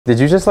Did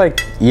you just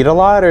like eat a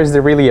lot, or is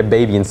there really a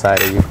baby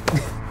inside of you?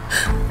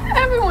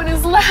 Everyone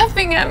is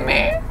laughing at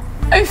me.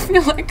 I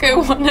feel like I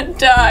want to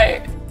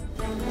die.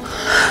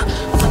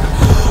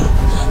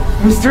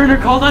 Miss Turner,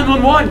 call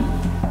 911!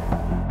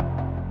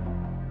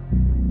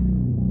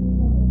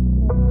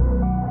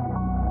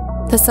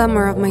 The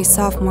summer of my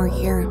sophomore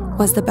year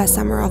was the best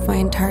summer of my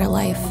entire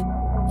life.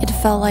 It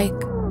felt like,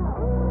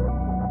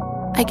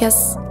 I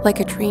guess, like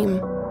a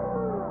dream.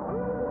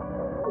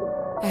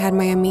 I had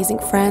my amazing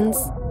friends.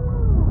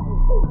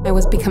 I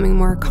was becoming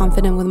more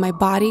confident with my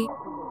body.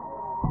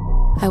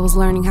 I was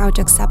learning how to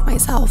accept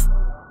myself.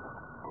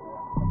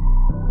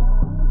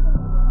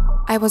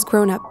 I was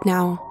grown up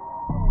now.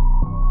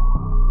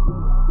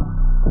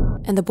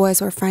 And the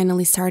boys were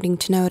finally starting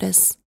to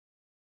notice.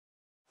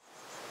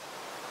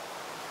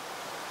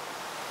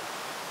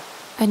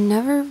 I'd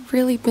never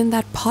really been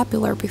that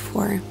popular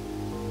before.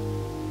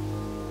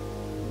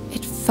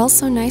 It felt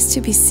so nice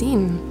to be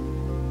seen.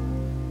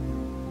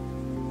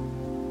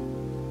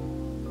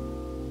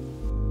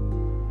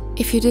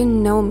 If you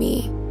didn't know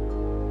me,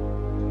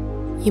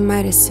 you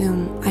might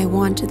assume I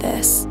wanted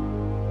this.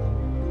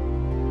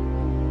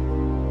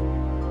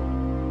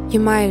 You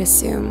might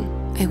assume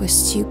I was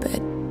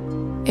stupid,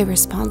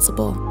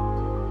 irresponsible,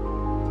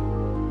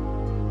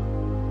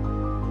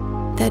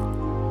 that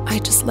I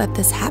just let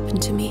this happen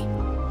to me.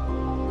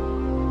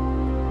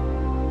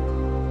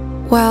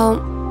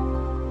 Well,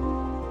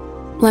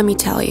 let me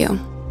tell you,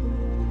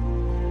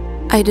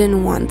 I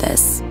didn't want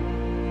this.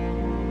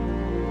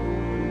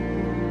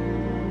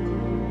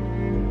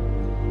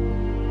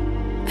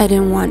 I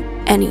didn't want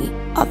any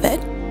of it.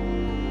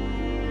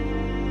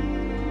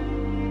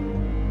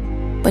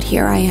 But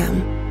here I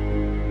am.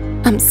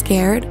 I'm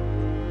scared,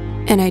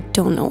 and I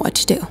don't know what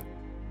to do.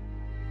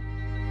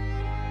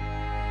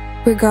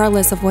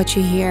 Regardless of what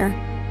you hear,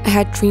 I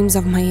had dreams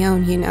of my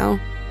own, you know.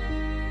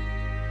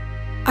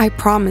 I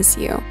promise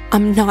you,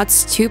 I'm not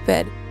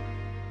stupid,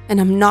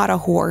 and I'm not a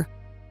whore.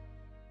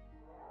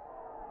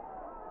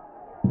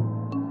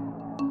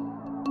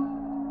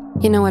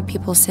 You know what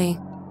people say?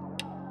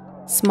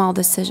 Small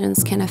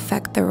decisions can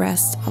affect the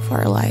rest of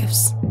our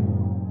lives.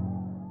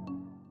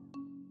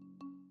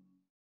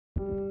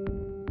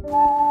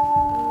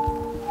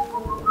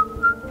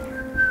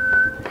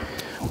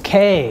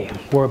 Okay,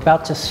 we're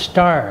about to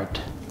start.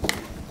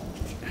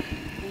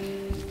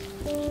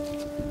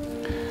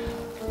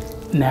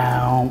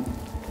 Now,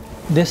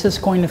 this is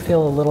going to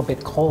feel a little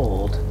bit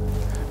cold,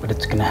 but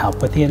it's going to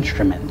help with the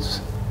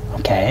instruments,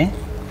 okay?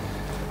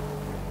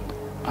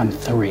 On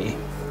 3.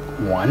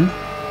 1,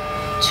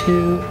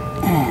 2,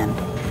 and...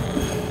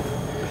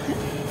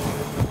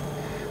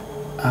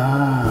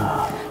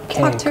 okay,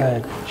 Doctor,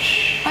 good.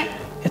 Shh.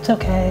 It's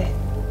okay.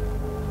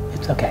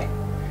 It's okay.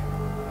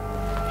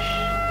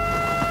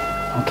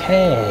 Shh.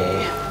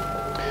 Okay.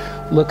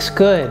 Looks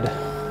good.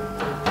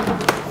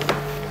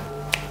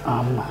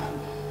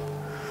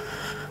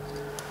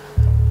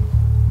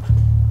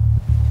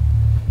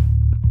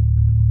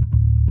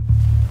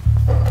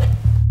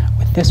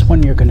 With this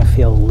one, you're gonna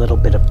feel a little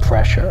bit of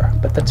pressure,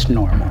 but that's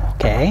normal,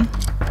 okay?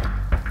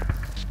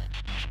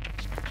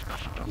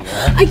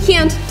 I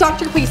can't!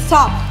 Doctor, please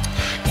stop!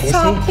 Casey,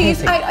 Stop, please!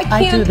 Casey, I can't!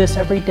 I do this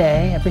every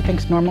day.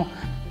 Everything's normal.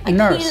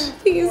 Nurse. Can't,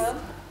 please.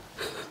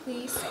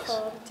 Please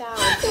calm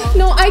down.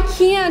 No, I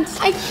can't!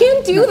 I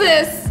can't do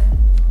this!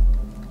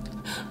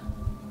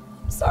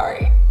 I'm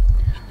sorry.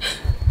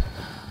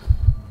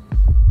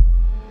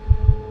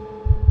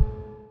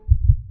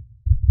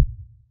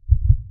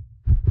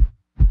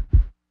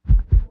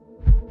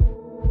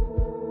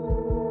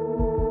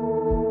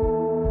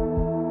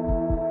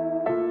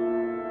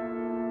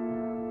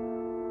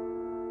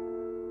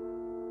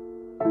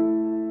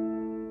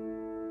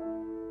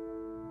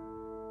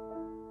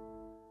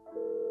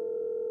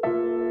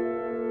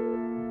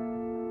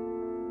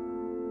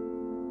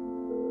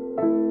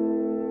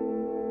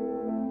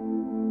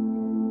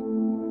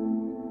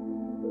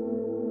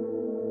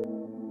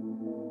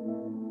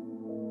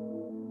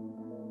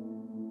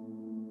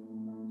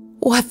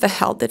 What the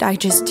hell did I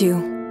just do?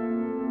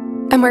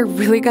 Am I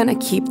really gonna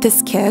keep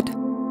this kid?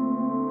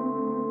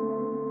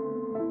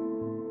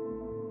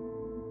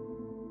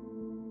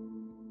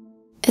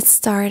 It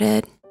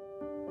started.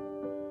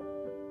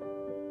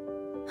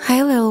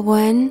 Hi, little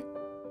one.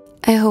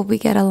 I hope we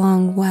get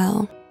along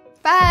well.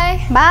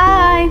 Bye.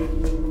 Bye.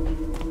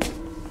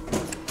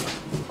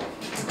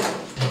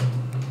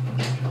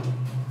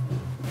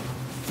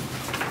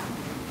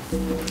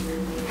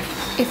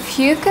 If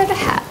you could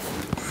have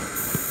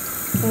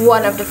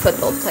one of the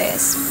football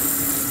players,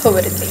 who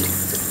would it be?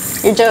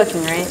 You're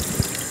joking, right?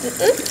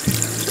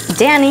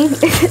 Danny.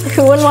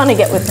 Who wouldn't want to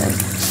get with him?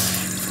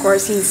 Of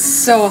course, he's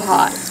so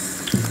hot.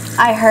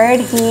 I heard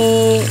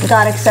he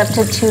got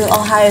accepted to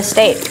Ohio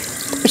State,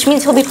 which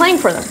means he'll be playing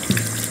for them.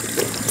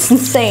 It's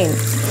insane.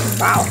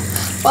 Wow.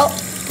 Well,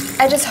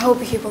 I just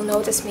hope he will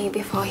notice me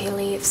before he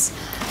leaves.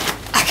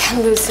 I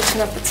can't lose such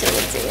an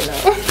opportunity, you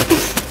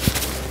know?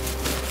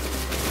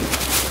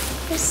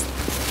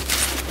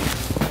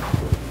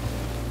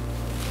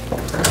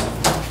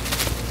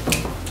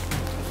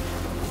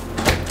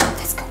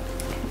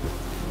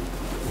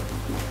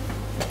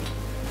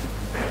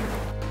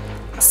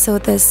 So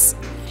this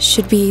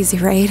should be easy,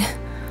 right?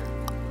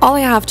 All I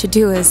have to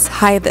do is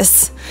hide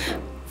this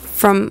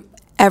from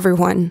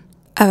everyone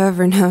I've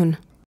ever known.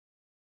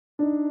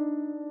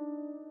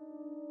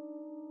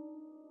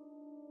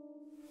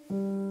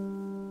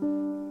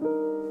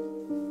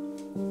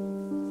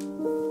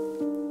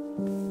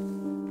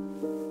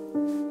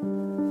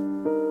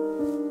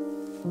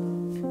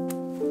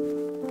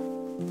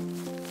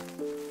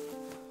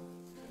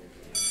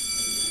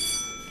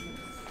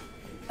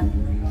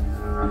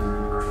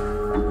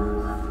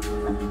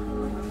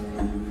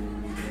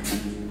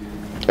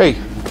 Hey,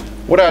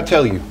 what did I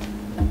tell you?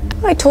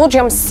 I told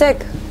you I'm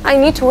sick. I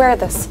need to wear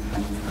this.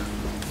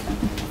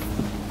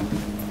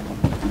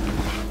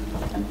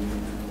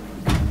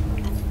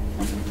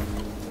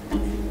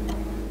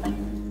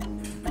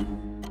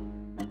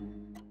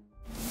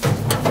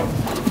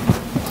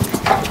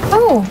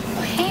 Oh,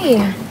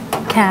 hey.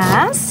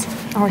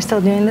 Cass? Are we still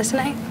doing this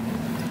tonight?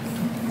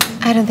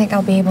 I don't think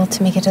I'll be able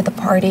to make it to the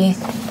party.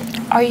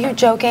 Are you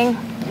joking?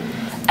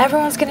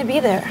 Everyone's gonna be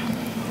there.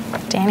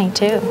 Danny,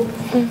 too.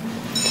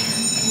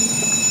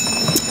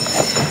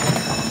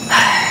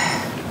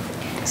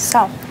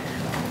 So,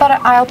 But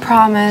I'll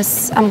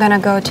promise I'm gonna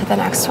go to the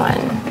next one.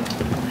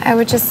 I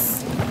would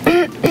just...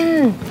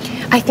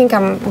 I think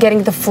I'm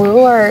getting the flu,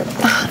 or...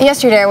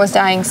 Yesterday I was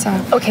dying, so...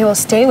 okay, well,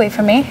 stay away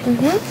from me.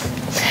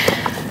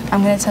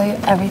 I'm gonna tell you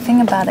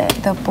everything about it.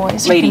 The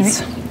boys...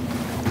 Ladies.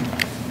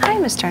 Hi,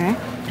 Miss Turner.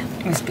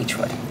 Miss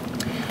Beechwood.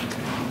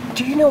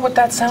 Do you know what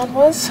that sound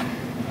was?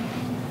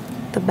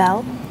 The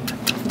bell?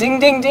 Ding,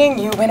 ding, ding.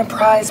 You win a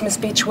prize, Miss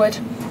Beechwood.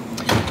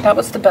 That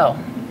was the bell.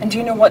 And do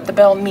you know what the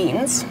bell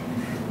means?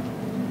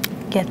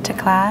 Get to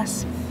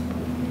class.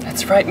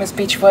 That's right, Miss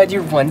Beechwood.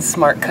 You're one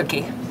smart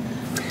cookie.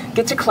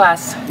 Get to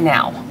class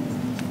now.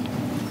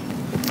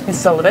 Miss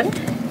Sullivan,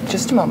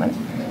 just a moment.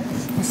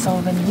 Miss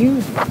Sullivan,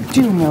 you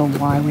do know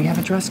why we have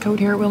a dress code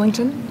here at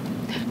Willington?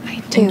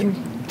 I And do. you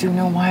do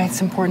know why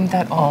it's important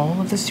that all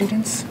of the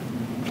students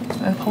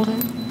uphold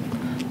it?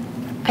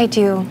 I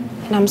do.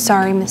 And I'm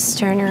sorry, Miss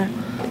Turner,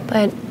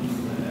 but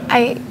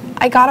I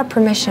got a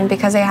permission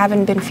because I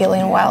haven't been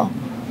feeling well.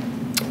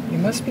 You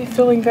must be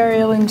feeling very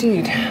ill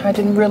indeed. I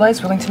didn't realize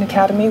Willington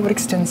Academy would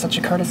extend such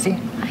a courtesy.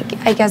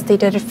 I guess they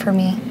did it for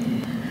me.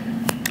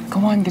 Go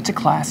on, get to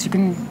class. You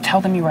can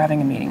tell them you were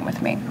having a meeting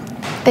with me.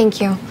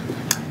 Thank you.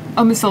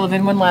 Oh, Miss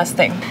Sullivan, one last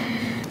thing.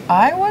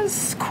 I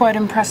was quite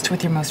impressed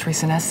with your most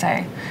recent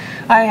essay.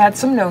 I had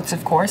some notes,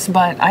 of course,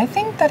 but I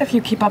think that if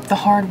you keep up the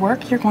hard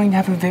work, you're going to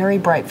have a very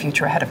bright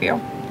future ahead of you.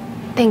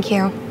 Thank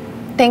you.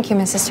 Thank you,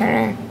 Mrs.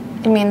 Turner.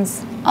 It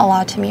means a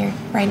lot to me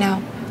right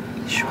now.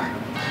 Sure.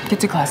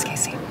 Get to class,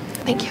 Casey.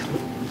 Thank you.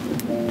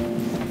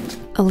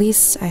 At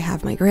least I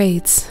have my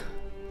grades.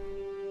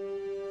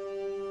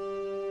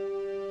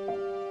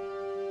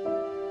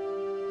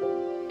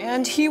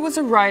 And he was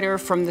a writer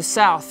from the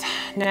South.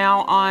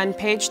 Now, on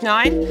page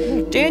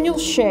 9, Daniel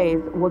Shays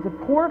was a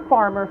poor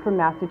farmer from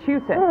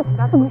Massachusetts.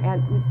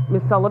 And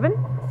Miss Sullivan?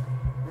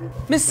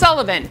 Miss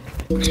Sullivan!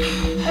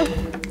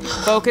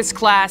 Focus,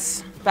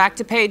 class. Back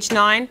to page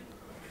 9.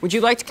 Would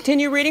you like to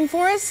continue reading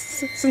for us,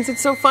 since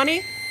it's so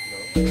funny?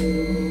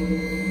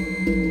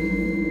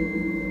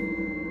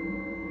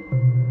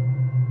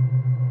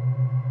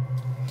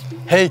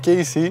 Hey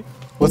Casey,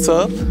 what's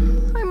up?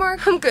 Hi,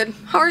 Mark. I'm good.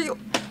 How are you?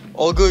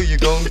 All good, you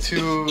going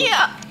to...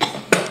 Yeah.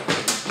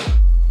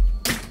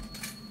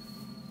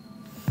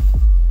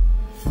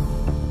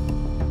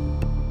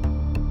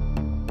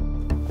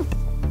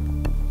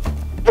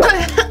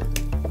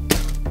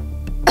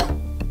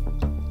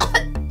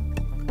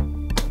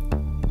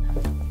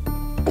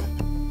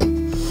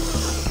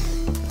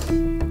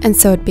 And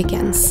so it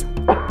begins.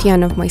 The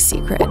end of my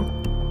secret.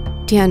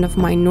 The end of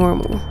my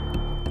normal.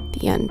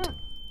 The end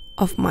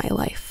of my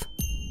life.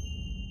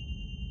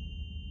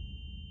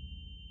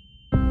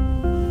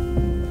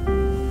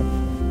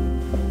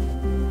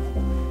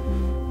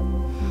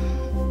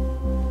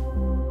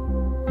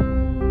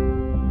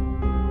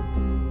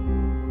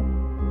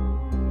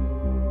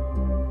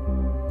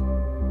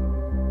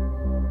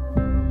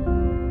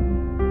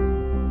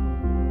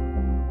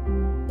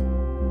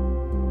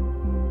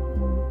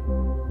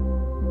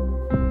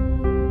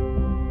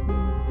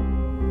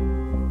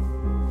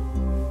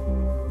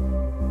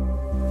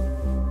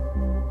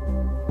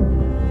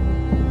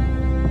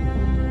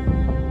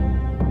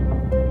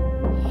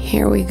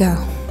 Here we go.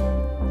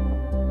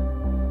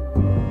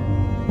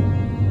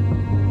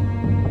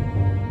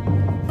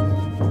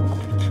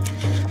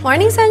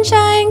 Morning,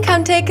 sunshine.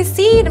 Come take a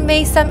seat and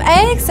make some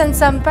eggs and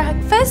some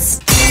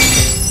breakfast.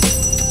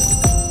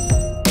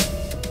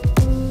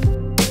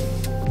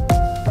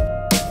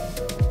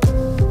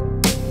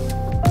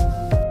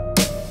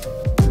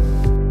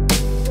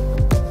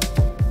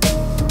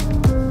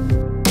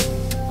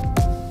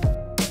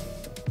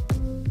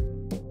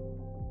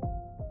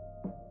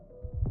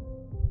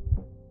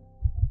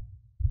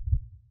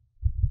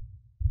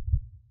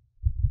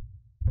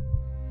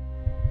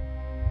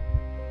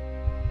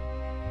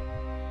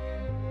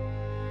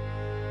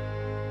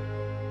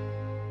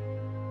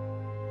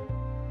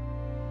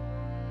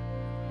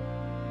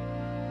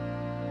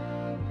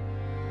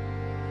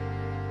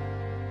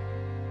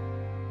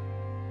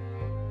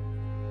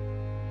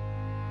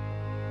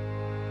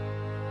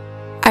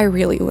 I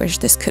really wish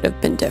this could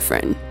have been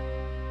different.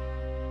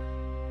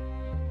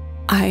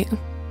 I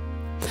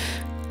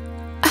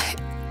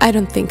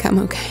don't think I'm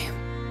okay.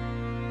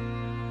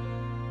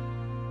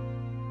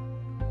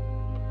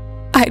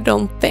 I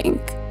don't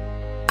think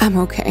I'm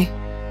okay.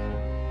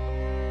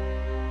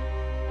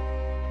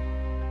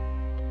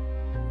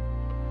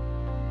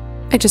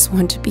 I just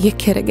want to be a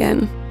kid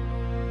again.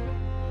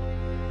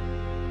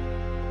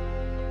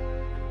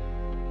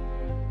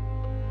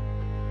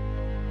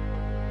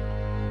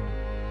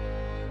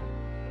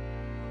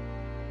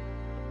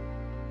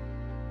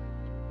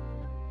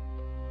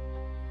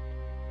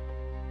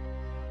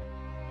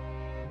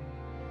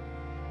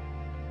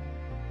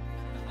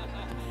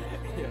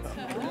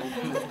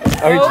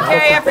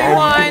 Okay,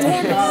 everyone,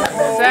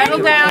 settle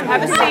down,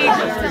 have a seat.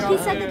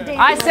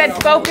 I said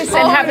focus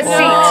and have a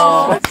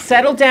seat.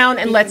 Settle down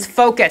and let's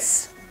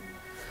focus.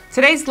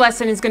 Today's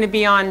lesson is going to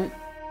be on...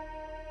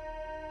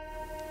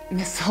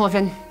 Miss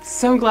Sullivan,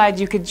 so glad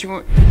you could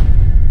join.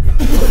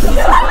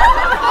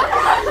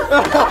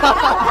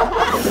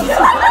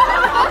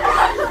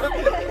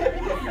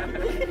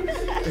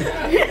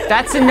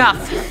 That's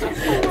enough.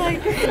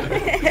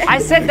 I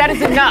said that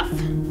is enough.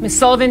 Miss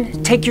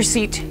Sullivan, take your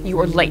seat. You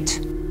are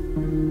late.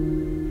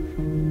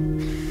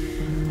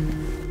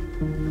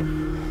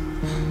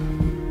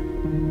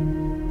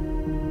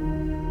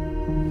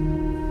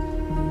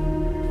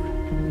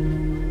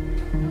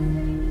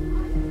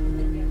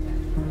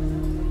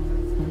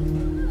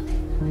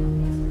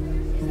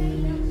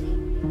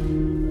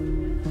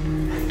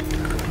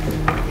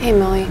 Hey,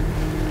 Millie.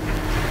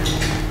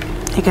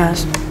 Hey,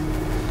 guys.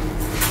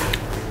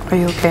 Are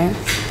you okay?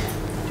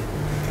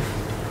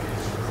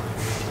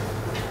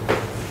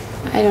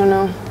 I don't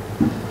know.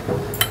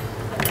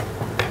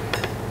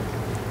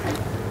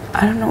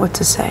 I don't know what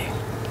to say.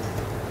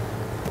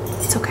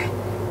 It's okay.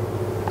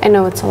 I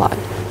know it's a lot.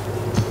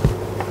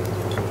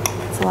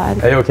 It's a lot.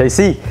 Hey, okay,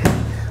 see.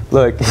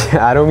 Look,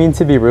 I don't mean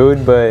to be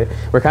rude, but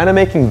we're kind of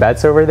making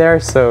bets over there,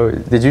 so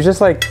did you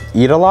just like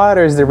eat a lot,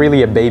 or is there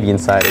really a baby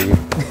inside of you?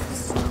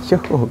 Yo,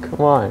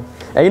 come on.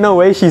 Ain't no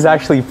way she's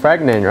actually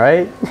pregnant,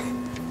 right?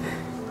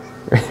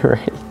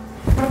 Right?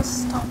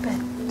 Stop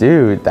it.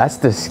 Dude, that's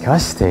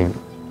disgusting.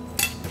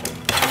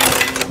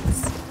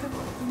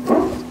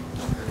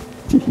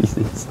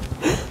 Jesus.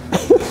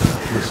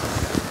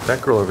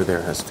 That girl over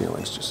there has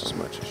feelings just as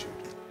much as you.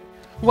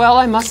 Well,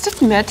 I must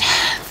admit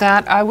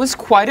that I was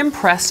quite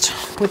impressed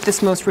with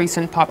this most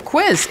recent pop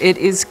quiz. It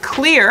is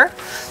clear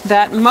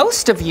that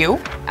most of you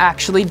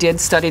actually did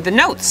study the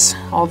notes,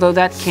 although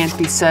that can't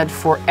be said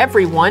for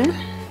everyone.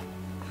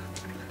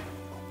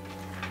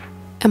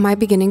 Am I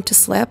beginning to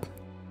slip?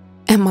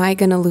 Am I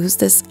gonna lose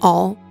this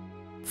all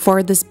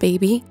for this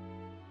baby?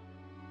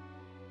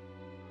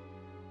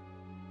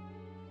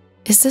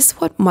 Is this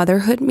what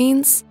motherhood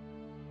means?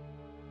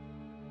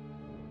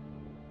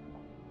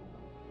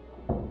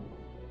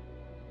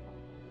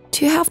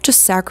 Do you have to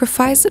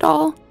sacrifice it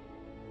all?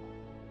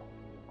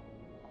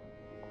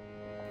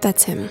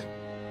 That's him.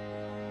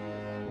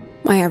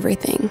 My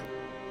everything.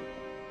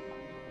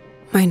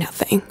 My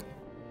nothing.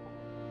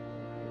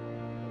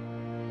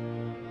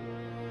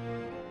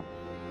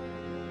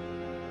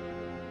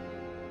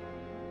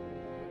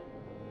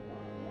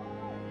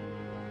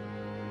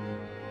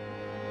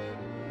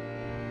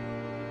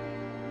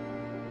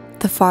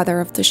 The father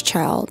of this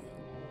child.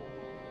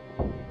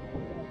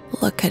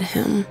 Look at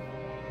him.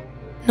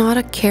 Not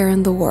a care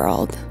in the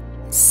world.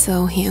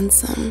 So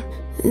handsome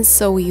and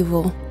so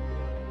evil.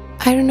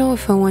 I don't know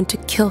if I want to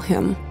kill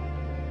him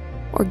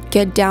or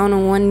get down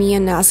on one knee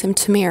and ask him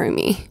to marry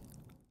me.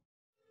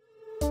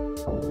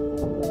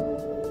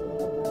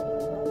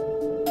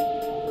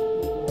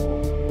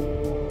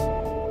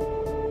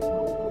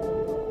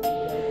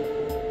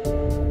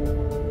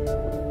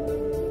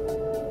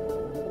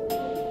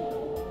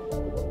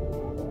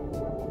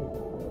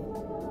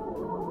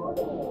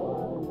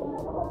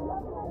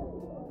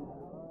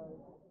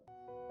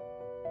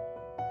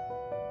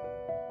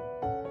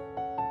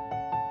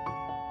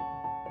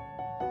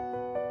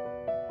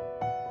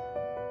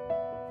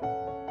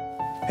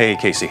 Hey,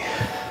 Casey.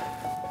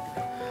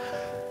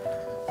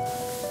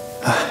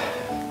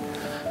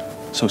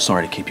 So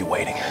sorry to keep you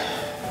waiting.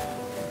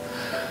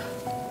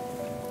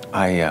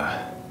 I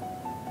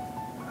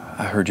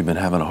heard you've been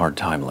having a hard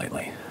time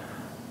lately.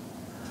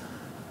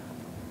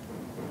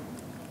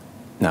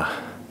 Now,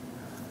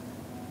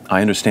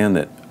 I understand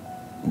that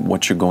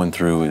what you're going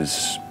through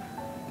is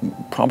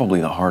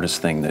probably the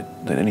hardest thing that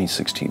any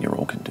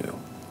 16-year-old can do.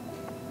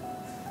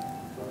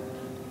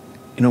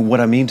 You know, what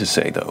I mean to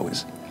say, though,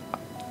 is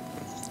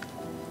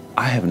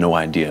I have no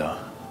idea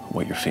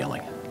what you're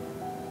feeling.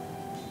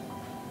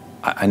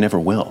 I never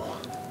will.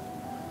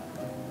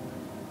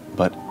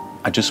 But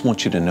I just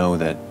want you to know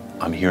that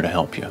I'm here to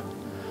help you.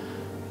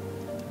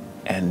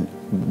 And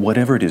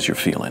whatever it is you're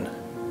feeling,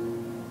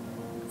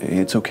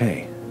 it's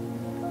okay.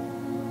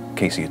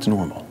 Casey, it's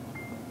normal.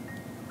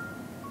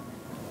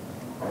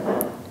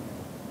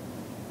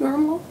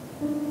 Normal?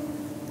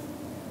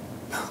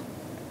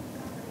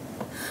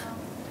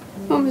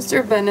 Oh,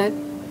 Mr. Bennett.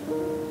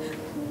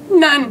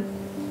 None.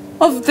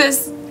 of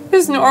this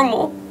is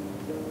normal.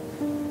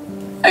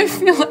 I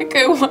feel like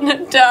I want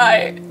to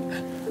die.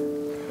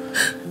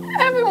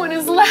 Everyone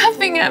is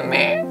laughing at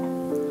me.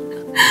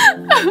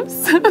 I'm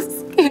so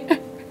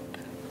scared.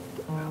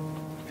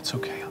 It's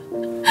okay.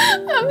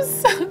 I'm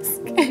so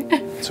scared.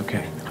 It's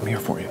okay. I'm here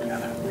for you,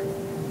 Heather.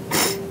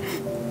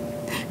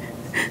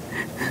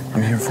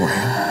 I'm here for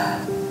you.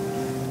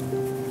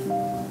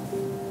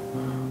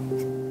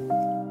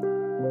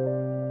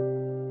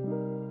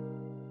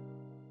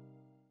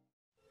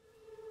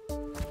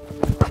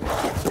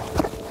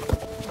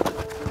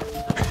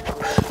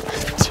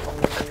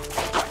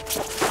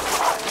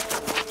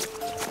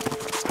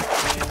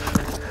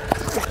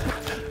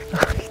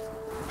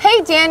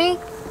 Hey, Danny.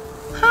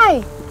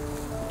 Hi.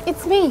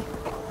 It's me.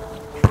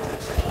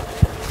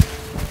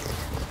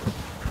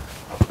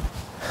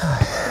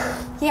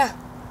 Yeah,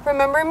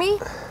 remember me?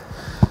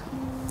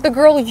 The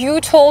girl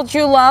you told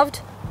you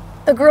loved?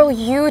 The girl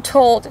you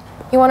told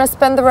you want to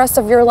spend the rest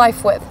of your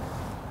life with?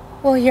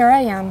 Well, here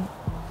I am.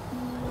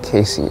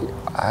 Casey,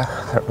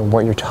 I don't know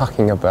what you're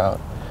talking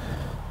about.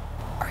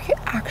 Are you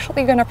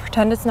actually gonna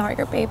pretend it's not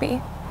your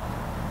baby?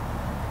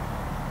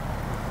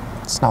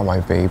 It's not my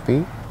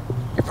baby.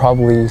 You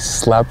probably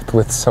slept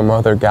with some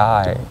other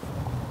guy.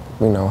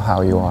 You know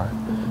how you are.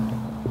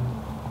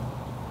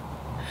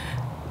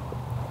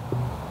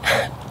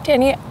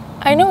 Danny,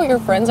 I know your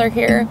friends are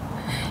here,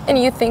 and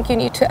you think you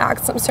need to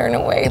act some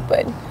certain way,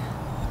 but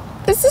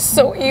this is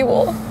so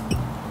evil.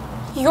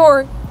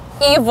 You're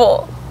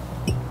evil.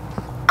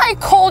 I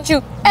called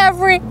you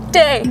every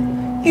day.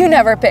 You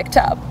never picked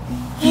up.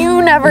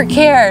 You never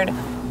cared.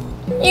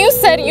 You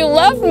said you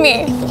loved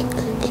me.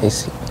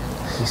 Casey,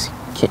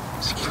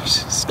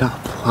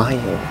 stop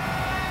lying.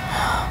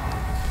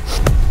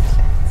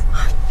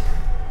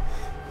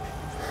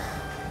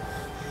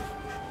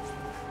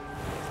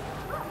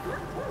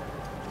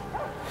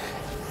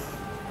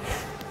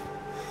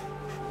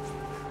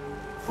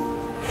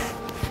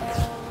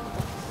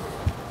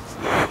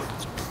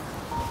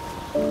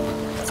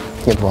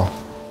 Get well.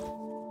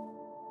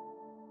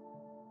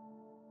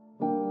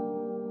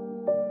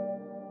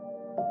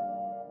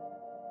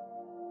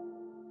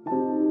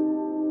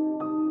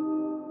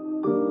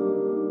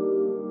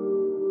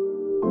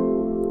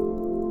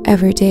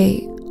 Every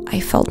day,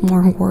 I felt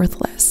more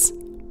worthless.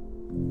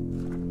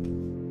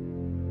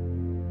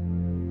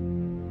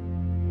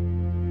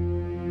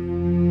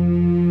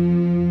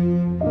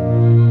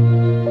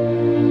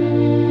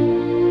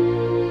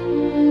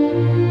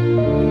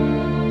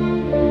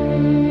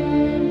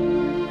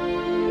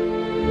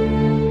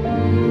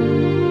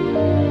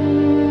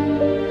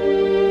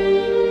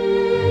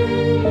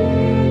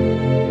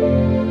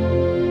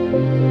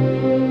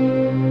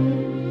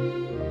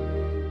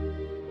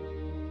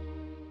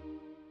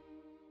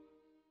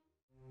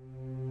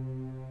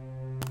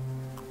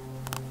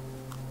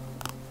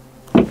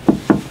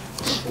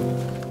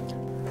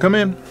 Come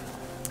in.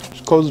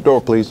 Just close the door,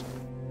 please.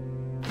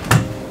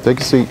 Take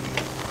a seat.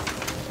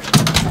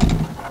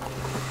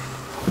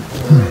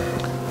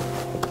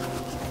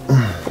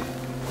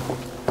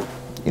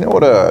 You know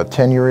what a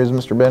tenure is,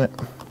 Mr. Bennett?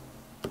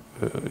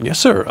 Yes,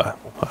 sir.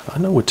 I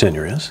know what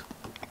tenure is.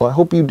 Well, I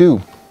hope you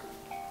do.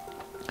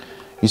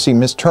 You see,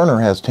 Miss Turner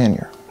has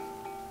tenure.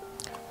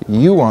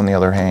 You, on the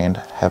other hand,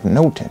 have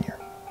no tenure.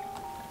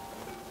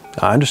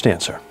 I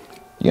understand, sir.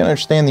 You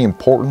understand the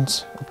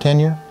importance of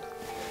tenure?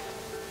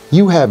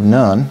 You have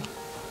none.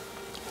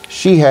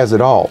 She has it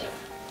all.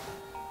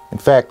 In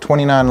fact,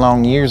 29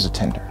 long years of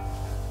tenure.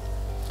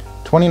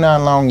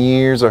 29 long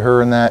years of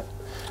her in that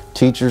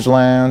teacher's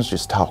lounge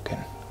just talking.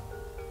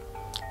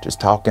 Just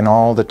talking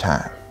all the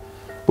time.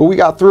 But we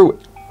got through it.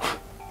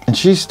 And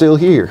she's still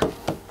here.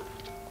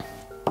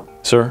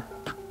 Sir,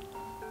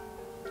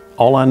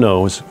 all I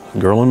know is a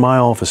girl in my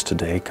office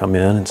today come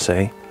in and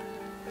say,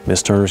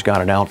 Miss Turner's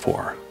got it out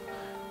for her.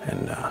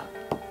 And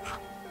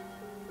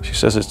she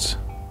says it's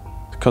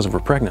because of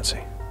her pregnancy.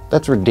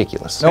 That's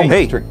ridiculous. No,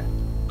 hey,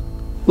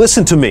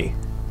 listen to me.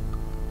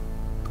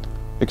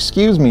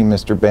 Excuse me,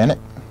 Mr. Bennett.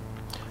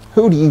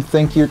 Who do you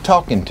think you're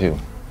talking to?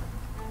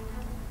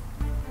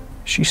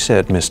 She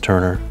said Miss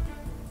Turner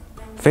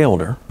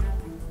failed her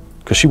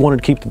because she wanted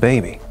to keep the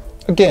baby.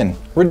 Again,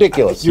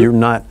 ridiculous. You're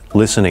not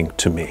listening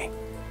to me.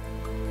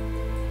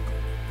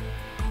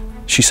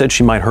 She said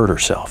she might hurt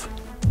herself.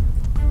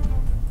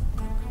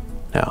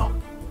 Now,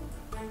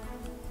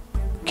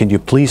 can you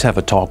please have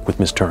a talk with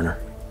Miss Turner?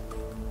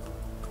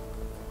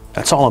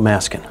 That's all I'm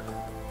asking.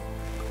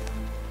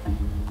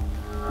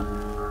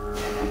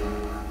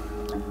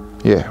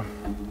 Yeah.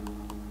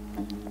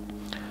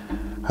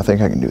 I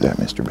think I can do that,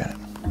 Mr. Bennett.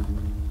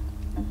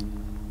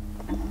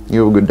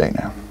 You have a good day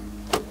now.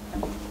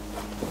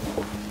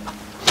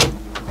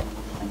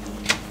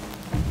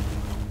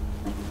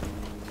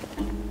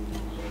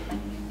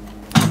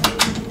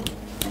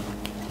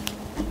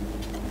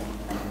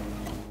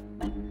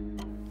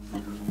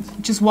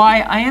 Which is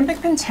why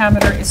iambic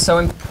pentameter is so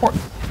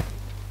important.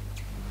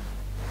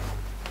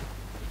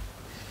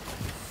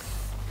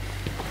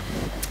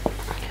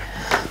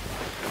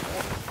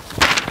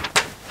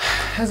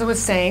 As I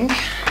was saying,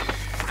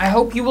 I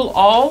hope you will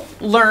all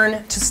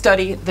learn to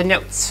study the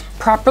notes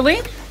properly,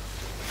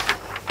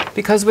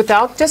 because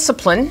without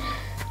discipline,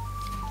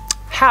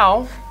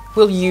 how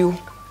will you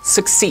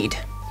succeed?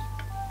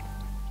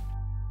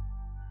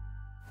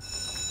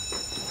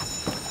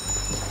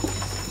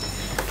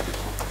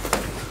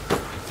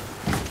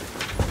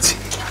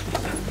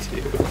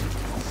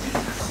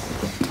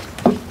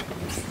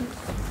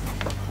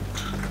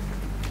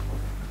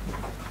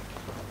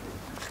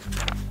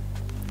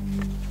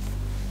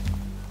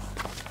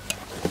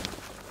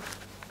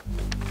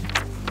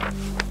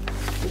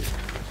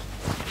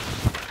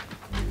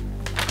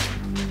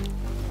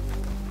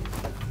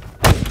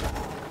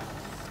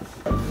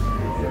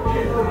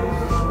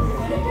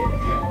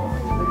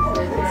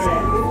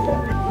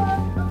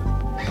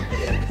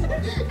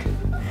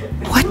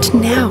 What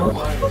now?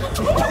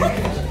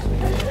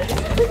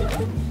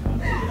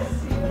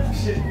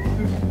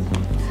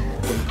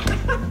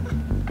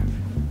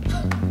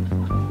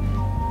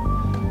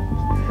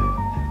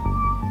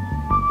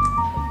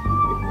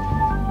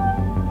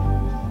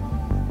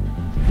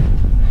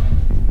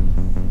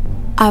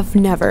 I've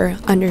never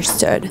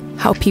understood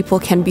how people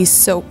can be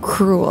so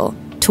cruel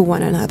to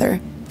one another.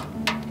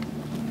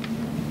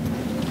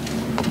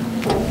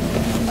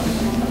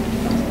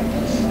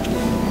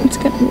 It's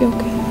gonna be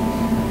okay.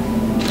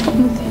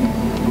 I'm with you.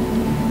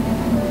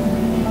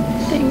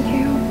 Thank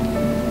you.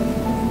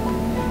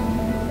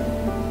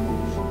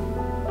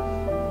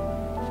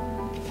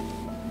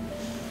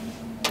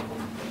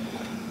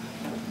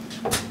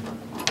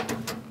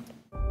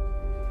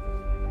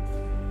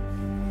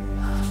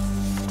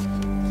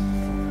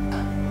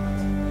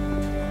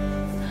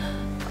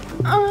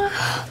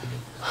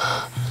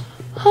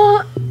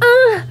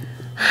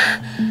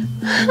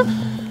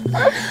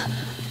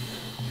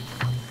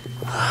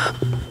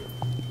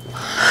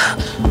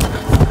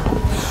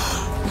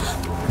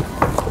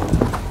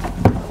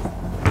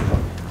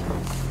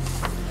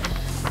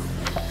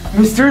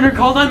 Miss Turner,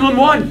 call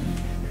 911!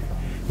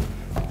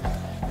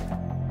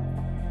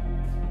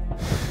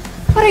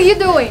 What are you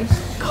doing?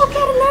 Go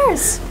get a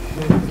nurse.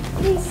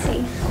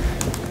 Easy.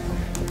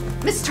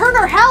 Miss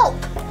Turner, help!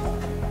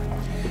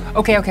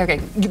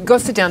 Okay. You go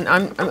sit down.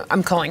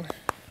 I'm calling.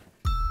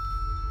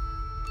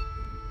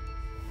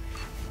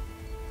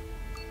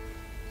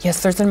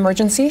 Yes, there's an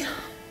emergency.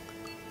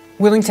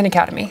 Willington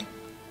Academy.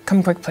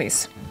 Come quick,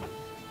 please.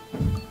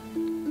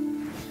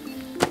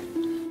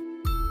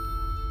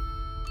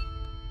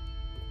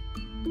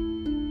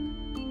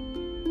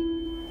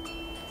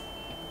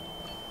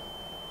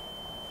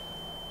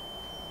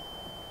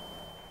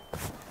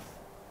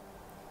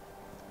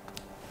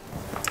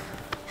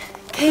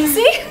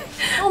 Casey?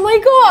 Oh my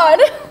god!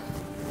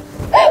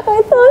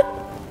 I thought...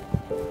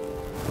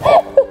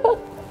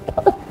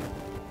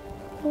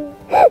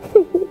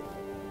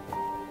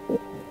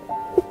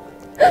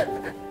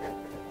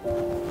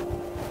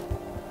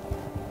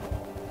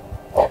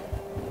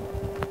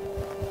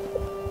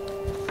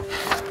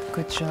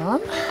 Good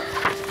job.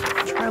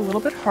 Try a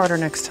little bit harder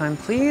next time,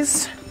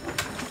 please.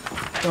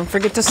 Don't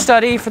forget to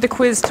study for the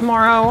quiz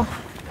tomorrow.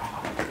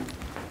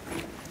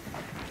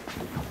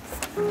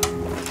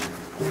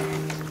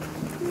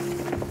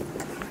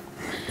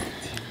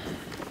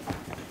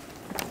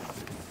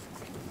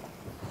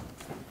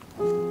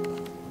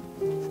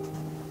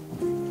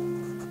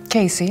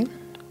 Casey,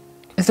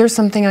 is there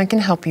something I can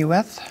help you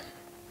with?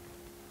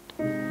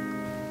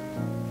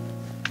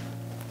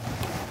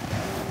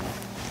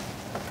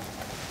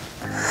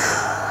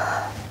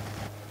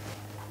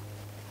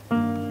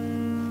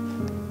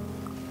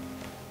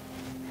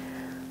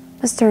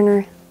 Miss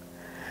Turner,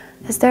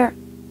 is there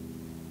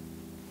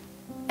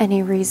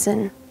any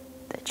reason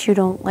that you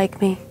don't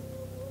like me?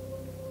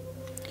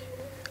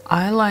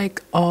 I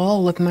like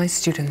all of my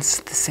students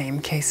the same,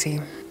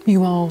 Casey.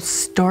 You all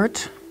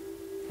start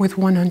with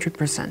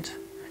 100%,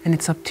 and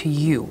it's up to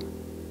you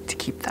to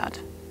keep that.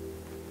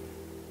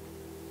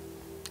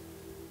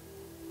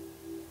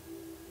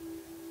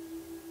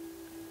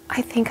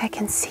 I think I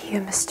can see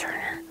you, Miss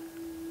Turner.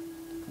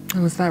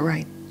 Oh, is that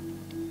right?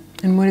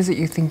 And what is it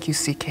you think you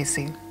see,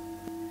 Casey?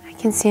 I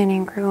can see an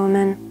angry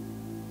woman.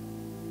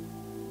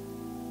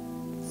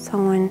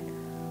 Someone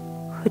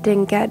who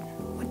didn't get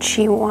what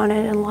she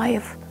wanted in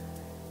life.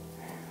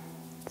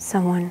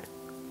 Someone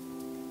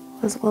who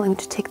was willing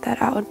to take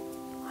that out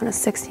on a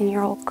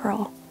 16-year-old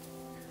girl.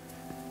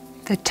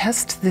 The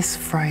test this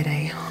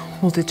Friday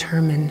will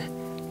determine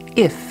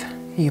if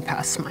you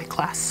pass my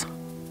class.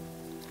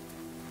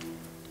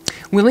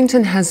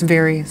 Willington has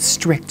very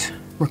strict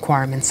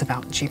requirements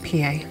about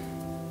GPA.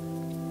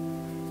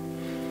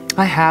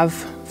 I have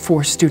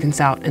forced students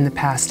out in the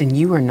past, and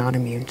you are not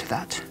immune to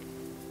that.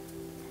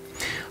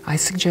 I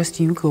suggest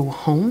you go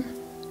home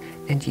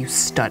and you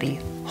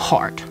study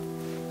hard.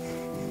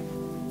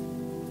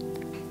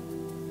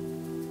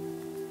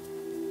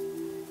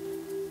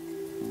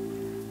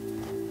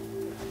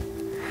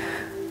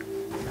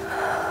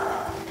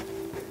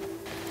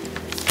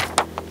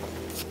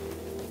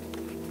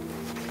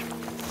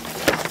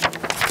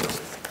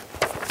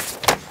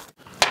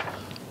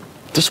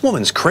 This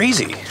woman's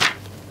crazy.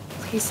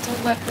 Please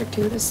don't let her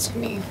do this to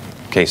me.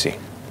 Casey,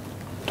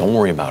 don't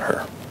worry about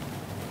her.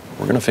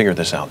 We're gonna figure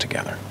this out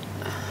together.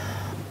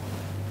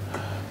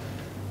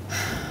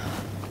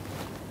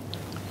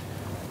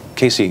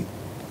 Casey,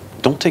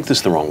 don't take this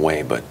the wrong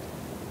way, but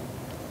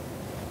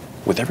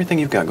with everything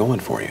you've got going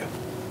for you,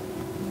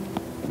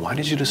 why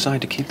did you decide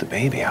to keep the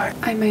baby?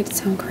 I might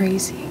sound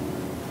crazy,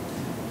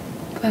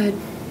 but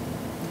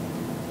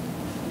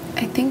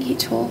I think he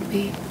told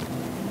me.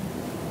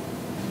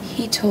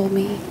 He told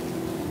me.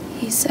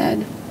 He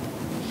said,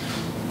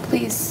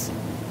 please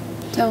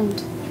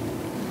don't,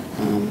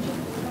 Mom.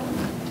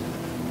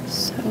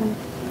 So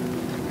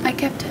I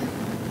kept it.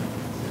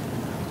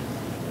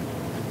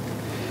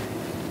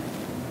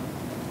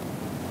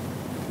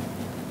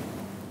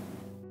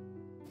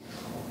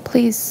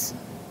 Please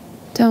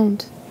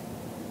don't,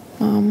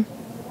 Mom.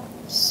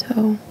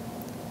 So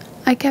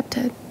I kept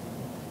it.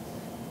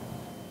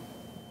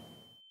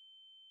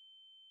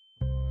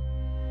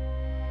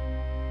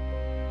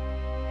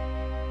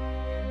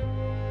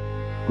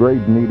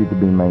 Grades needed to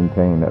be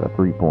maintained at a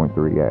 3.3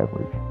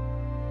 average.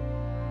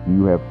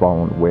 You have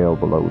fallen well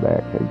below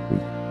that,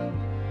 Casey.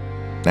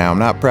 Now, I'm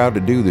not proud to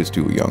do this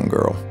to a young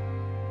girl,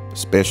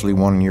 especially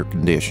one in your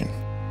condition,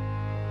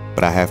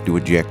 but I have to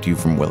eject you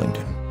from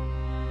Wellington.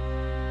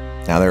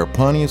 Now, there are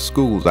plenty of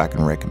schools I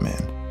can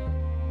recommend.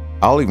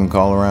 I'll even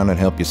call around and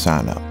help you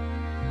sign up.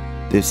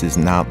 This is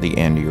not the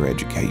end of your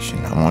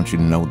education. I want you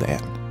to know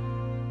that.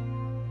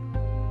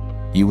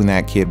 You and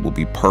that kid will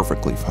be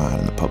perfectly fine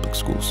in the public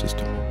school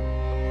system.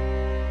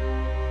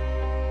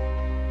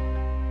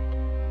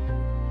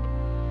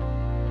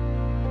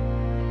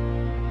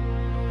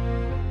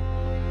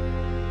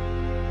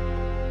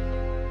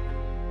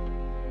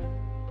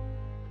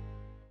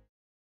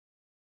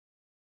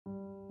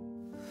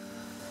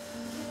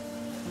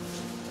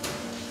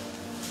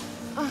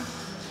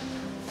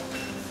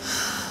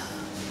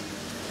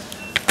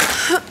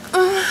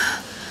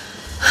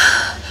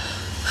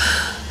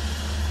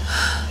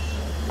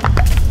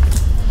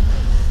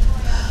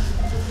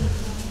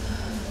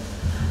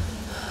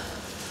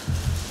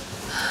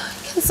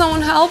 Can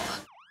someone help?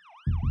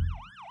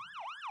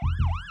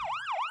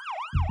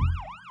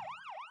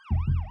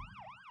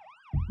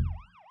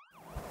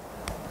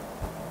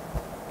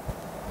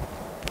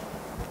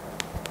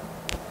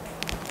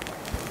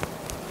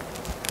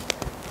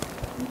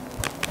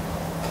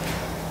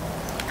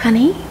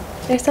 Honey,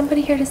 there's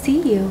somebody here to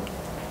see you.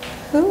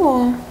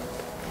 Who?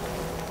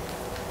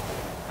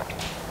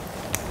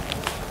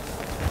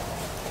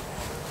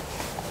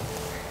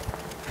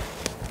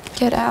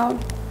 Get out.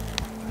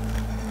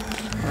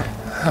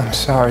 I'm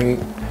sorry.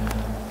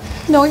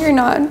 No, you're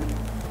not.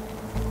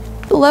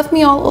 You left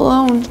me all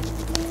alone.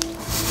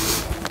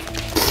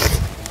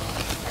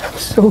 I'm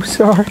so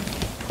sorry.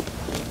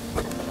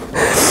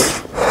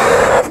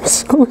 I'm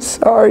so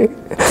sorry.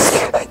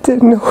 I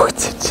didn't know what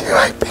to do.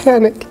 I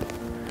panicked.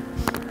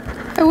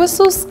 I was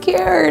so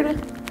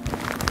scared.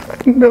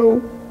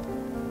 No.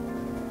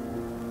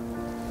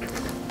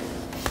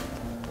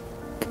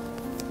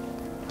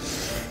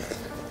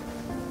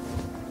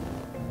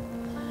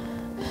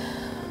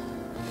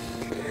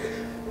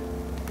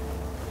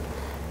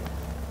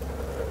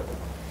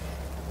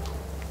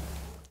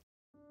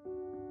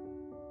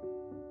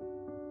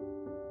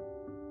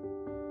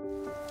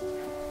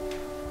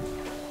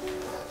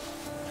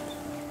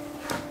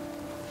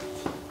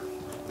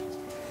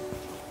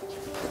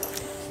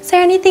 Is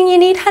there anything you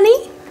need,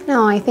 honey?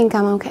 No, I think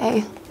I'm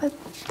okay. But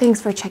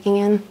thanks for checking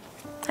in.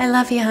 I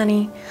love you,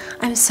 honey.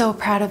 I'm so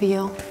proud of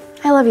you.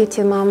 I love you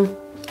too, Mom.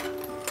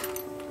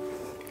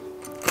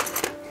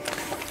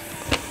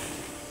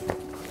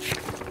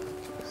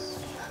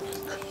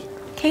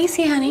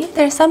 Casey, honey,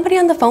 there's somebody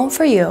on the phone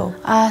for you.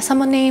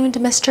 Someone named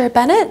Mr.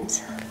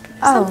 Bennett.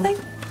 Something?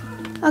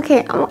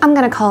 Okay, I'm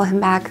gonna call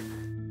him back.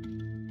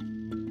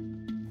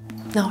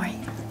 No worries.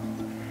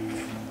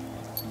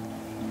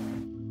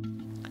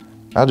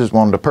 I just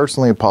wanted to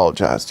personally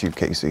apologize to you,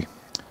 Casey.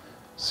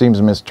 Seems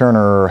Miss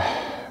Turner,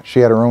 she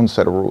had her own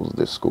set of rules at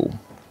this school.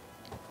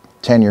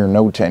 Tenure,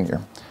 no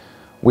tenure.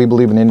 We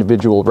believe in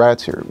individual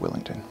rights here at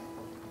Wellington.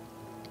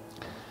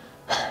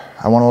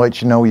 I want to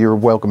let you know you're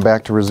welcome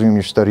back to resume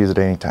your studies at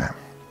any time.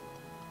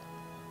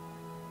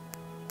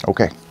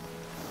 Okay.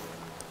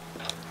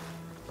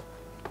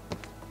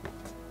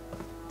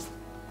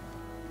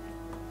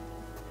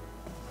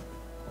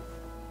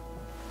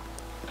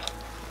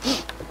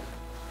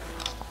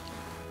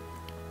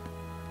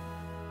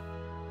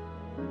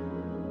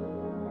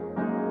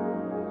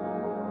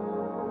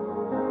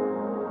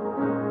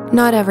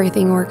 Not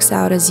everything works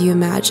out as you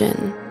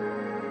imagine.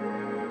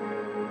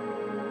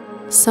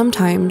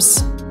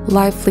 Sometimes,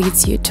 life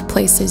leads you to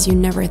places you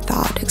never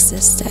thought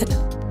existed.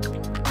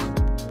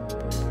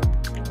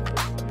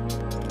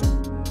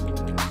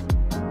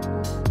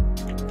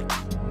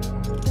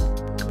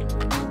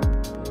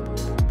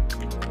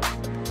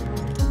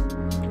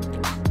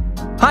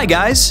 Hi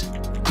guys!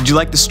 Did you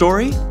like the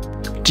story?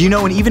 Do you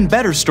know an even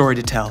better story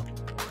to tell?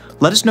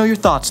 Let us know your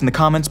thoughts in the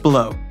comments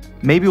below.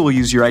 Maybe we'll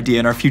use your idea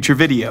in our future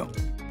video.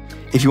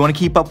 If you want to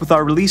keep up with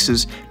our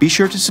releases, be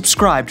sure to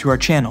subscribe to our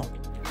channel.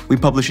 We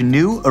publish a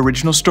new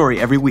original story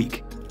every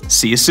week.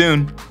 See you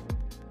soon!